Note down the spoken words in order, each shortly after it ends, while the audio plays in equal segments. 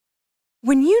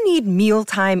When you need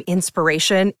mealtime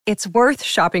inspiration, it's worth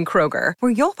shopping Kroger,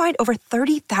 where you'll find over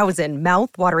 30,000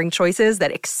 mouth-watering choices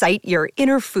that excite your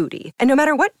inner foodie. And no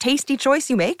matter what tasty choice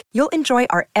you make, you'll enjoy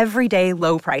our everyday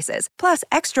low prices, plus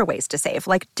extra ways to save,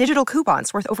 like digital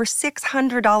coupons worth over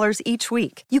 $600 each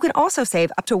week. You can also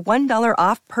save up to $1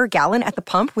 off per gallon at the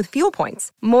pump with fuel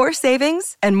points. More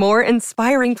savings and more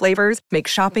inspiring flavors make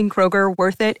shopping Kroger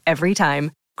worth it every time.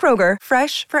 Kroger,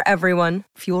 fresh for everyone.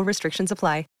 Fuel restrictions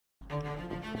apply.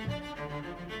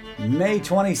 May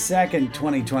 22nd,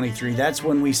 2023. That's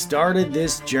when we started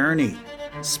this journey.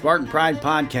 Spartan Pride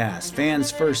Podcast,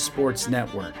 Fans First Sports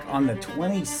Network. On the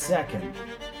 22nd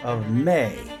of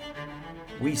May,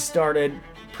 we started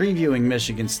previewing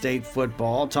Michigan State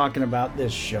football, talking about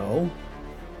this show.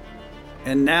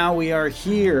 And now we are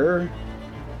here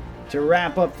to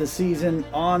wrap up the season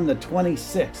on the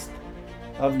 26th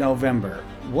of November.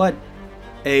 What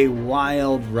a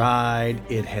wild ride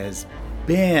it has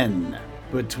been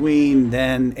between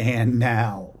then and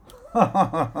now.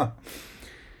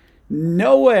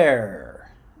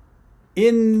 Nowhere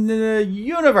in the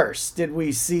universe did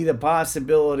we see the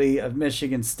possibility of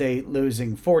Michigan State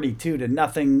losing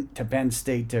 42-0 to Penn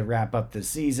State to wrap up the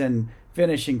season,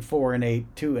 finishing 4-8,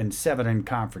 2-7 in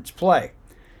conference play.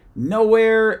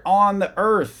 Nowhere on the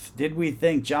earth did we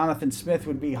think Jonathan Smith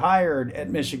would be hired at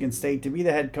Michigan State to be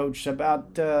the head coach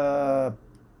about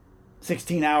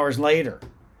 16 hours later.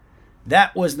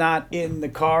 That was not in the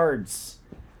cards.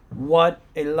 What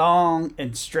a long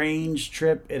and strange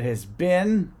trip it has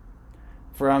been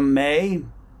from May,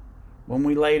 when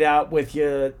we laid out with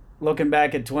you, looking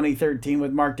back at 2013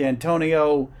 with Mark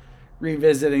D'Antonio,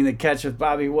 revisiting the catch with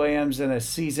Bobby Williams, and a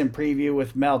season preview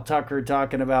with Mel Tucker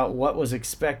talking about what was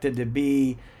expected to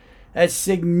be a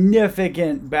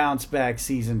significant bounce-back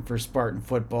season for Spartan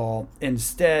football.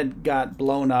 Instead, got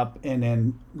blown up and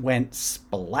then went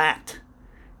splat.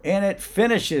 And it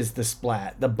finishes the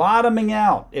splat, the bottoming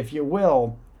out, if you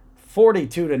will,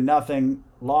 42-0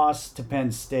 loss to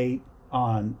Penn State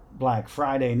on Black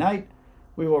Friday night.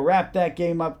 We will wrap that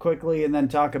game up quickly and then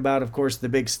talk about, of course, the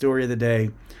big story of the day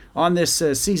on this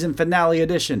season finale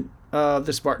edition of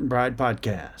the Spartan Pride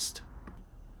Podcast.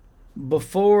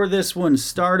 Before this one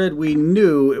started, we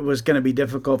knew it was going to be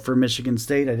difficult for Michigan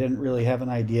State. I didn't really have an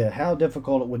idea how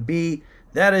difficult it would be.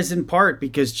 That is in part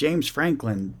because James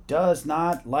Franklin does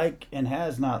not like and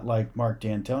has not liked Mark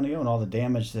D'Antonio and all the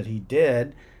damage that he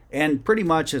did. And pretty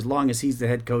much as long as he's the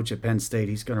head coach at Penn State,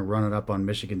 he's going to run it up on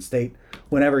Michigan State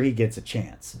whenever he gets a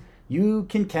chance. You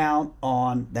can count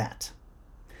on that.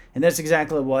 And that's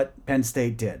exactly what Penn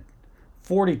State did.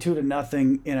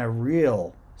 42-0 in a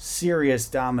real serious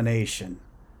domination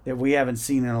that we haven't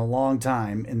seen in a long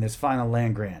time in this final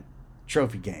land-grant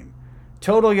trophy game.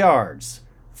 Total yards,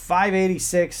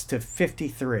 586 to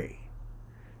 53.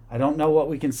 I don't know what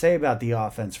we can say about the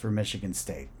offense for Michigan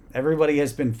State. Everybody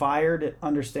has been fired,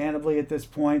 understandably, at this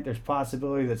point. There's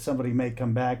possibility that somebody may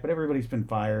come back, but everybody's been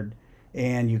fired,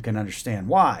 and you can understand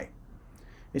why.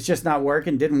 It's just not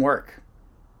working. Didn't work.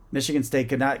 Michigan State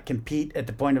could not compete at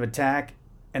the point of attack,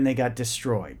 and they got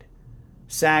destroyed.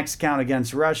 Sacks count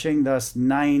against rushing, thus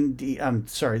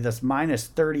minus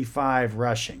 35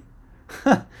 rushing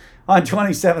on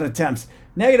 27 attempts.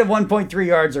 Negative 1.3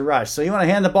 yards a rush. So you want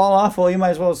to hand the ball off? Well, you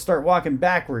might as well start walking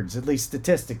backwards, at least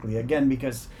statistically. Again,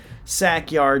 because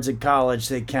sack yards in college,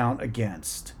 they count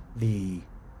against the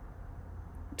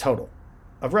total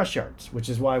of rush yards, which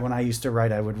is why when I used to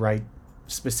write, I would write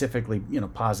specifically,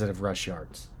 positive rush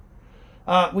yards.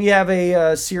 We have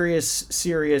a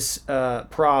serious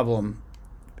problem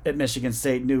at Michigan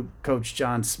State. New coach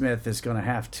John Smith is going to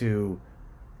have to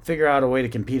figure out a way to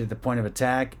compete at the point of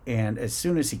attack, and as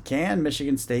soon as he can,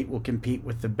 Michigan State will compete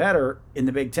with the better in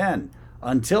the Big Ten.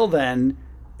 Until then,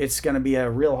 it's going to be a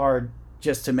real hard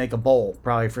just to make a bowl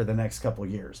probably for the next couple of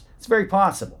years. It's very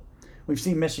possible. We've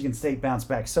seen Michigan State bounce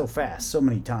back so fast, so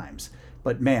many times,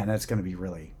 but man, that's going to be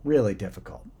really, really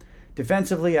difficult.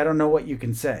 Defensively, I don't know what you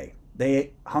can say.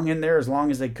 They hung in there as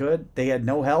long as they could. They had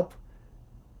no help.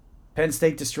 Penn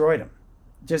State destroyed them.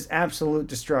 Just absolute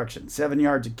destruction. 7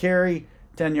 yards a carry,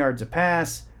 10 yards a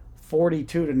pass,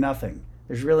 42-0.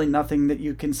 There's really nothing that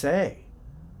you can say.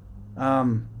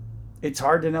 It's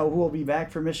hard to know who will be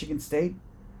back for Michigan State.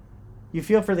 You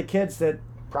feel for the kids that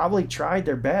probably tried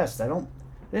their best. I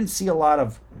didn't see a lot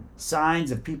of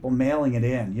signs of people mailing it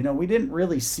in. We didn't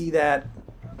really see that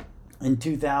in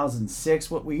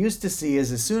 2006. What we used to see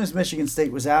is as soon as Michigan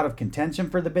State was out of contention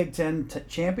for the Big Ten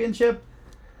championship,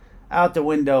 out the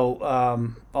window,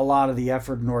 a lot of the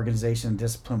effort and organization and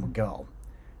discipline would go.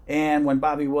 And when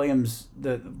Bobby Williams,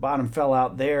 the bottom fell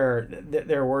out there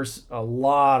were a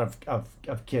lot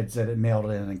of kids that had mailed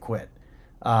it in and quit.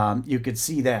 You could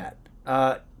see that.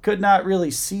 Could not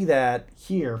really see that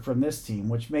here from this team,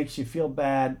 which makes you feel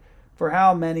bad for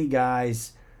how many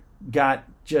guys got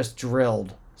just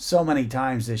drilled so many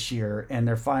times this year, and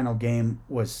their final game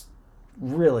was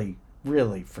really,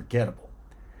 really forgettable.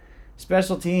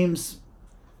 Special teams,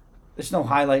 there's no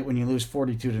highlight when you lose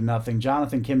 42-0.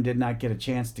 Jonathan Kim did not get a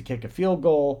chance to kick a field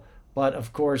goal, but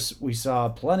of course we saw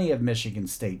plenty of Michigan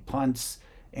State punts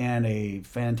and a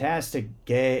fantastic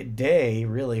day,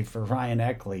 really, for Ryan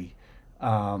Eckley.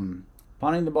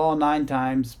 Punting the ball 9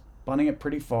 times, punting it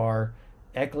pretty far.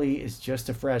 Eckley is just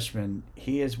a freshman.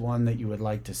 He is one that you would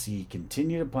like to see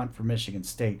continue to punt for Michigan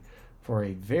State for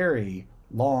a very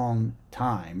long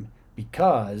time,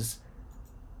 because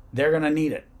they're going to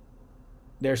need it.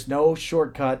 There's no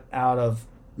shortcut out of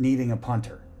needing a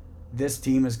punter. This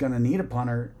team is going to need a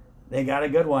punter. They got a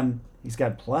good one. He's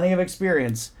got plenty of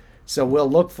experience. So we'll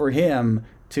look for him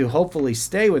to hopefully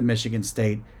stay with Michigan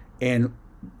State. And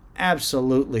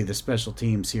absolutely, the special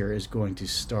teams here is going to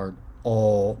start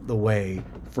all the way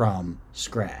from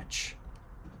scratch.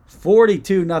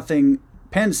 42-0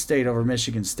 Penn State over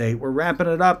Michigan State. We're wrapping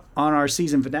it up on our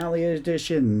season finale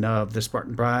edition of the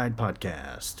Spartan Pride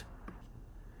podcast.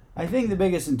 I think the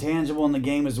biggest intangible in the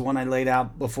game is the one I laid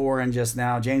out before and just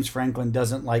now. James Franklin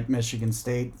doesn't like Michigan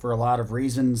State for a lot of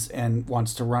reasons and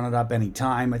wants to run it up any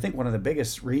time. I think one of the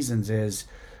biggest reasons is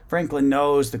Franklin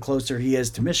knows the closer he is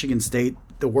to Michigan State,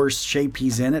 the worse shape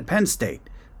he's in at Penn State.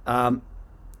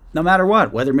 No matter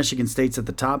what, whether Michigan State's at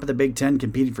the top of the Big Ten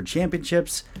competing for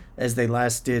championships, as they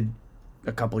last did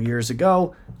a couple years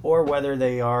ago, or whether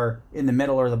they are in the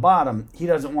middle or the bottom, he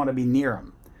doesn't want to be near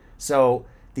them. So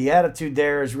the attitude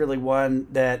there is really one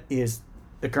that is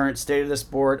the current state of the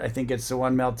sport. I think it's the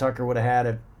one Mel Tucker would have had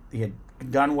if he had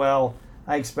done well.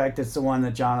 I expect it's the one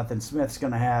that Jonathan Smith's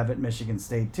going to have at Michigan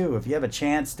State too. If you have a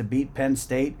chance to beat Penn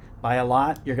State by a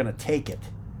lot, you're going to take it.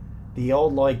 The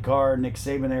old Lloyd Carr, Nick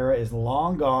Saban era is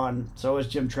long gone. So is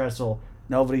Jim Tressel.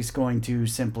 Nobody's going to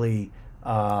simply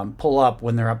pull up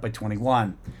when they're up by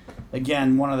 21.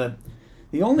 Again, one of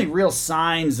the only real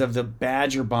signs of the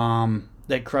Badger bomb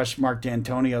that crushed Mark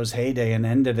D'Antonio's heyday and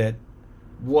ended it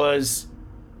was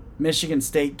Michigan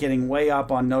State getting way up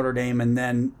on Notre Dame and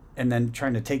then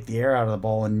trying to take the air out of the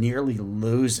ball and nearly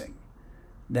losing.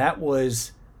 That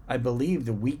was, I believe,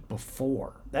 the week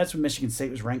before. That's when Michigan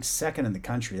State was ranked second in the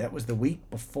country. That was the week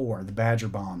before the Badger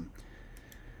bomb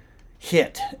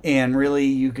hit. And really,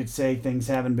 you could say things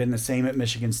haven't been the same at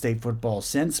Michigan State football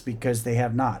since, because they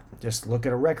have not. Just look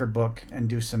at a record book and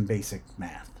do some basic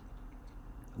math.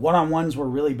 One-on-ones were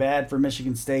really bad for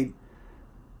Michigan State.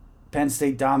 Penn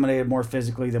State dominated more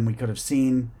physically than we could have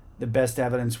seen. The best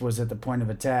evidence was at the point of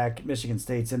attack. Michigan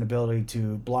State's inability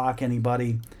to block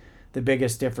anybody. The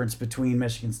biggest difference between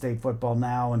Michigan State football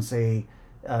now and, say,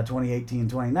 2018,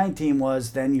 2019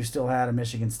 was then you still had a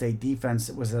Michigan State defense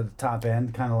that was at the top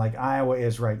end, kind of like Iowa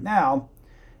is right now,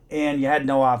 and you had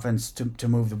no offense to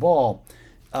move the ball.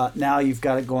 Now you've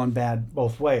got it going bad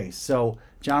both ways. So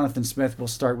Jonathan Smith will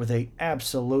start with a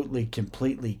absolutely,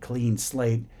 completely clean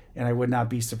slate, and I would not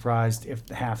be surprised if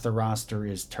half the roster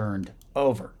is turned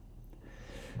over.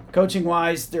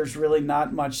 Coaching-wise, there's really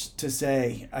not much to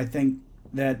say. I think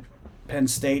that Penn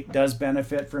State does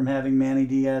benefit from having Manny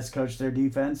Diaz coach their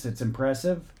defense. It's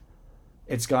impressive.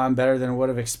 It's gone better than I would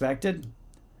have expected.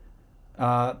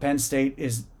 Penn State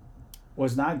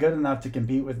was not good enough to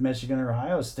compete with Michigan or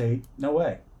Ohio State. No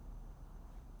way.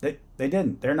 They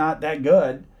didn't. They're not that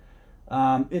good.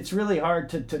 It's really hard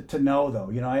to know, though.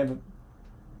 You know,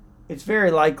 it's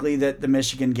very likely that the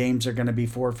Michigan games are going to be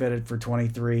forfeited for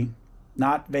 23.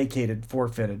 Not vacated,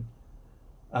 forfeited.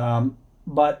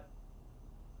 But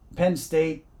Penn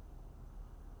State,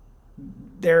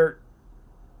 they're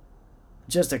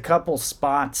just a couple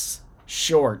spots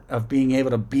short of being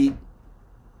able to beat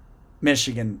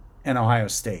Michigan and Ohio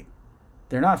State.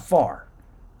 They're not far.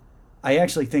 I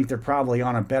actually think they're probably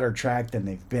on a better track than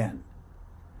they've been.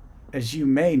 As you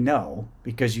may know,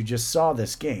 because you just saw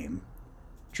this game,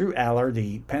 Drew Aller,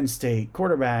 the Penn State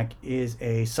quarterback, is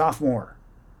a sophomore.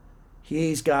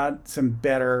 He's got some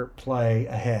better play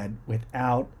ahead,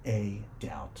 without a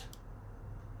doubt.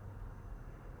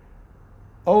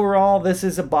 Overall, this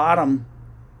is a bottom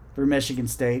for Michigan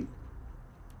State.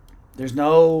 There's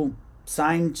no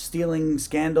sign-stealing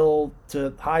scandal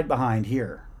to hide behind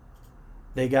here.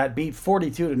 They got beat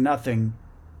 42-0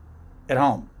 at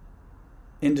home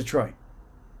in Detroit.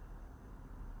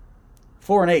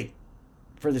 4-8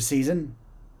 for the season.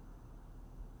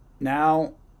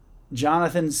 Now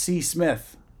Jonathan C.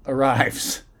 Smith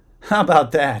arrives. How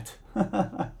about that?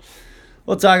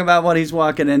 We'll talk about what he's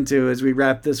walking into as we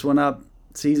wrap this one up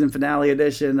season finale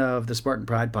edition of the Spartan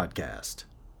Pride podcast.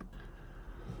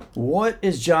 What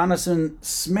is Jonathan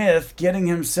Smith getting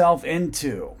himself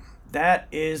into? That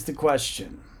is the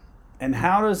question. And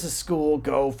how does a school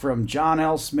go from John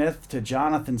L. Smith to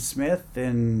Jonathan Smith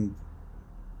in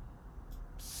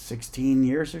 16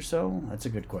 years or so? That's a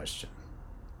good question.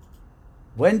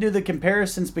 When do the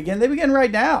comparisons begin? They begin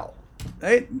right now.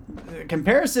 The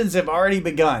comparisons have already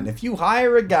begun. If you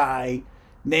hire a guy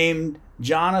named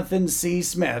Jonathan C.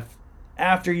 Smith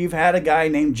after you've had a guy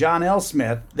named John L.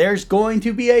 Smith, there's going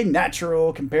to be a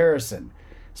natural comparison.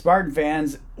 Spartan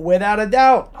fans, without a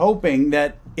doubt, hoping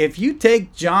that if you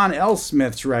take John L.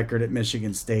 Smith's record at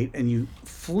Michigan State and you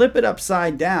flip it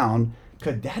upside down,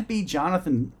 could that be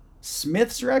Jonathan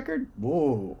Smith's record?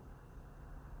 Whoa.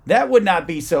 That would not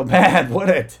be so bad, would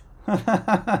it?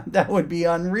 That would be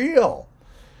unreal.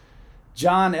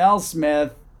 John L.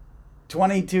 Smith,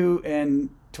 22 and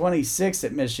 26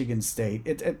 at Michigan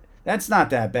State. That's not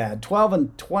that bad. 12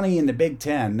 and 20 in the Big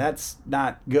Ten. That's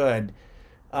not good.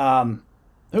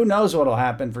 Who knows what will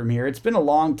happen from here? It's been a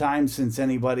long time since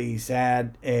anybody's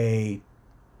had a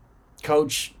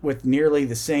coach with nearly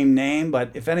the same name,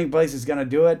 but if any place is going to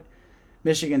do it,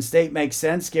 Michigan State makes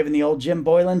sense given the old Jim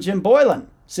Boylan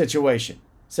situation.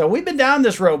 So we've been down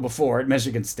this road before at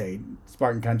Michigan State,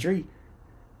 Spartan country.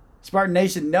 Spartan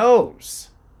Nation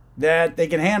knows that they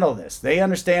can handle this. They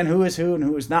understand who is who and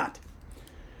who is not.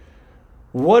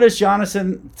 What is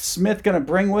Jonathan Smith going to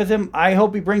bring with him? I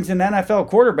hope he brings an NFL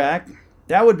quarterback.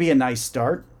 That would be a nice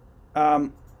start.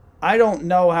 I don't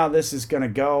know how this is going to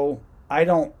go.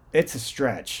 It's a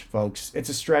stretch, folks. It's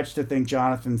a stretch to think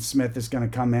Jonathan Smith is going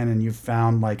to come in and you've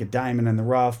found like a diamond in the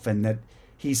rough and that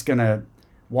he's going to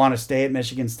want to stay at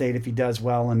Michigan State if he does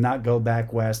well and not go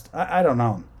back west. I don't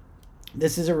know.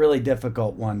 This is a really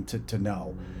difficult one to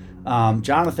know.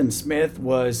 Jonathan Smith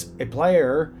was a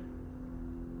player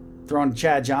thrown to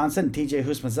Chad Johnson and TJ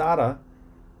Husmanzada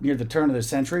near the turn of the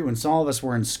century when some of us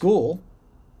were in school.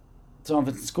 Some of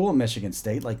us in school at Michigan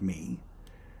State, like me.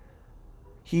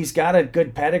 He's got a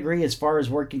good pedigree as far as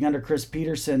working under Chris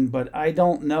Peterson, but I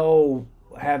don't know,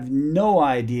 have no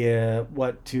idea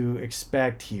what to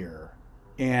expect here.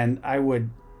 And I would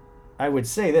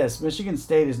say this, Michigan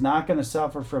State is not going to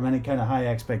suffer from any kind of high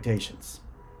expectations.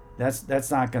 That's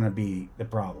not going to be the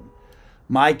problem.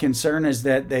 My concern is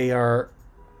that they are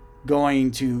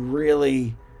going to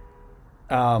really,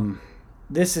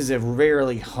 this is a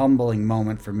really humbling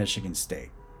moment for Michigan State.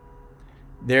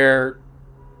 They're,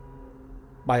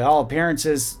 by all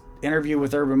appearances, interview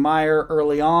with Urban Meyer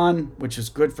early on, which is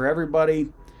good for everybody.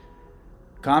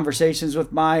 Conversations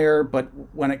with Meyer, but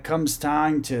when it comes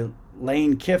time to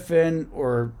Lane Kiffin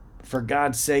or, for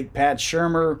God's sake, Pat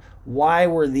Shurmur, why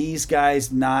were these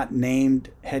guys not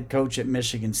named head coach at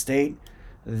Michigan State?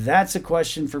 That's a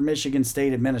question for Michigan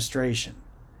State administration.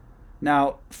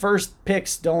 Now, first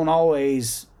picks don't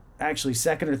always, actually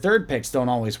second or third picks don't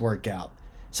always work out.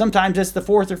 Sometimes it's the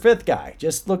fourth or fifth guy.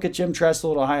 Just look at Jim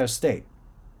Tressel at Ohio State.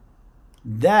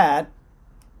 That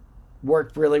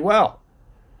worked really well.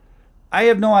 I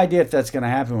have no idea if that's going to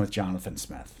happen with Jonathan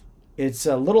Smith. It's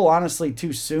a little honestly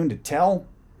too soon to tell.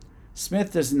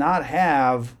 Smith does not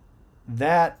have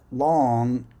that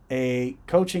long a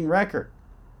coaching record.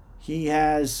 He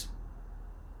has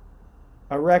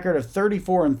a record of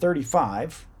 34 and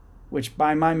 35, which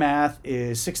by my math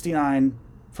is 69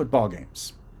 football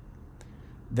games.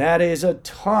 That is a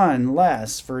ton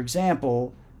less, for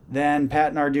example, than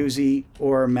Pat Narduzzi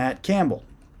or Matt Campbell.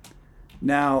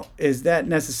 Now, is that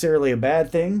necessarily a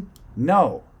bad thing?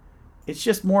 No. It's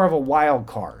just more of a wild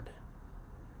card.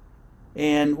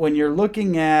 And when you're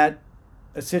looking at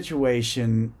a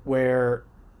situation where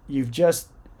you've just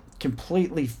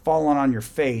completely fallen on your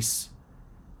face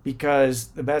because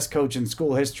the best coach in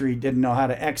school history didn't know how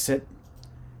to exit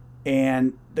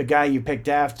and the guy you picked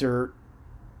after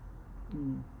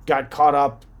got caught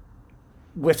up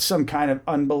with some kind of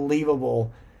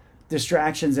unbelievable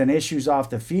distractions and issues off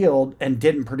the field and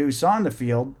didn't produce on the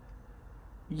field,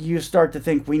 you start to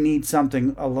think we need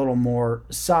something a little more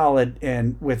solid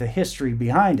and with a history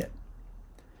behind it.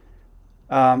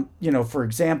 For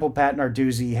example, Pat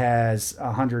Narduzzi has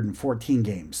 114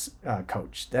 games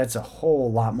coached. That's a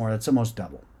whole lot more. That's almost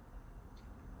double.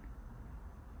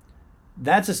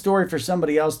 That's a story for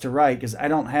somebody else to write because I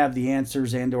don't have the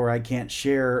answers or I can't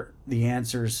share the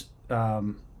answers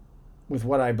with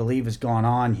what I believe has gone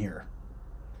on here.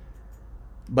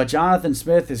 But Jonathan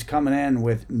Smith is coming in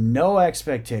with no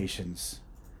expectations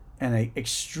and an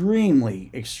extremely,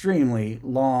 extremely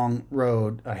long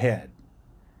road ahead.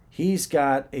 He's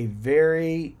got a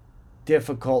very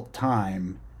difficult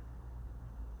time,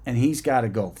 and he's got to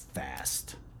go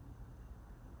fast.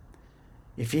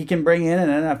 If he can bring in an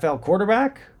NFL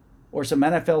quarterback or some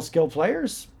NFL skill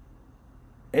players,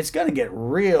 it's going to get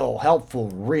real helpful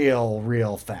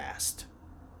real fast.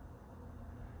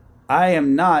 I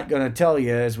am not going to tell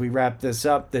you as we wrap this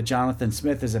up that Jonathan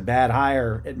Smith is a bad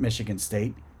hire at Michigan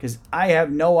State, because I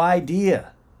have no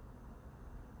idea.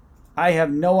 I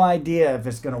have no idea if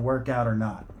it's going to work out or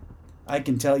not. I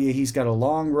can tell you he's got a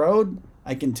long road.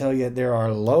 I can tell you there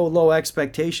are low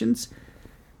expectations.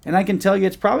 And I can tell you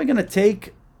it's probably going to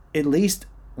take at least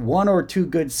 1 or 2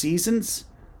 good seasons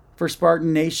for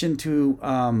Spartan Nation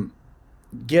to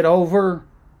get over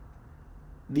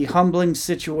the humbling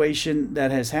situation that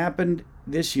has happened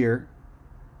this year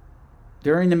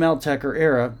during the Mel Tucker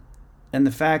era, and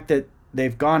the fact that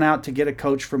they've gone out to get a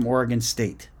coach from Oregon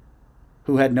State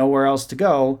who had nowhere else to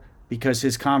go because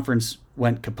his conference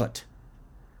went kaput.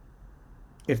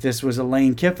 If this was a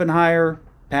Lane Kiffin hire,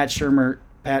 Pat Shurmur,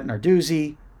 Pat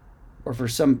Narduzzi, or for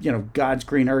some, God's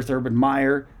green earth, Urban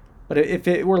Meyer, but if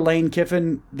it were Lane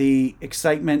Kiffin, the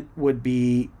excitement would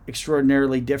be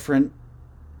extraordinarily different,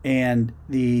 and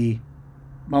the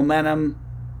momentum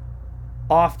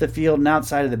off the field and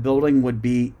outside of the building would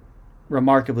be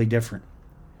remarkably different.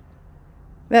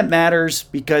 That matters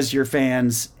because you're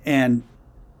fans and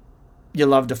you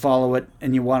love to follow it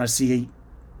and you want to see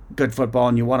good football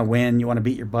and you want to win, you want to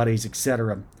beat your buddies,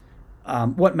 etc.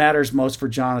 What matters most for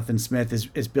Jonathan Smith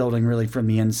is building really from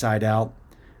the inside out.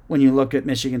 When you look at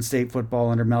Michigan State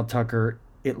football under Mel Tucker,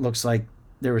 it looks like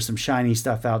there was some shiny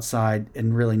stuff outside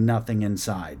and really nothing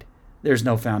inside. There's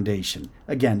no foundation.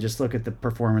 Again, just look at the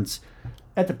performance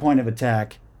at the point of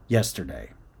attack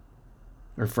yesterday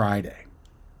or Friday.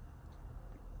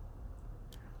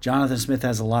 Jonathan Smith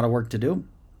has a lot of work to do.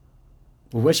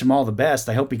 We wish him all the best.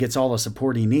 I hope he gets all the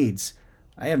support he needs.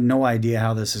 I have no idea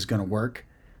how this is going to work.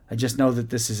 I just know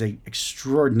that this is an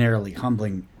extraordinarily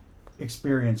humbling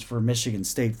experience for Michigan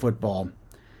State football.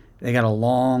 They got a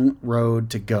long road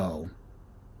to go,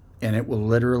 and it will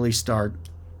literally start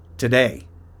today,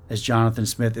 as Jonathan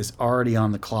Smith is already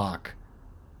on the clock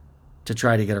to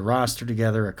try to get a roster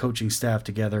together, a coaching staff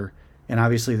together, and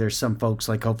obviously there's some folks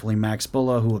like hopefully Max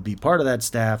Bulla who will be part of that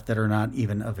staff that are not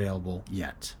even available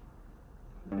yet.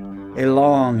 A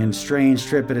long and strange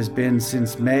trip it has been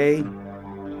since May.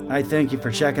 I thank you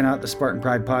for checking out the Spartan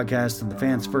Pride podcast on the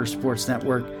Fans First Sports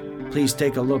Network. Please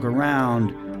take a look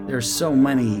around. There's so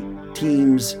many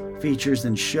teams, features,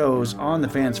 and shows on the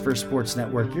Fans First Sports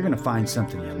Network. You're going to find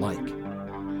something you like.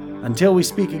 Until we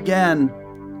speak again,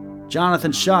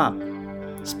 Jonathan Shop,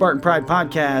 Spartan Pride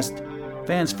podcast,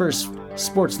 Fans First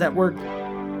Sports Network.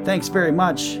 Thanks very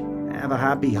much. Have a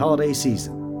happy holiday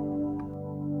season.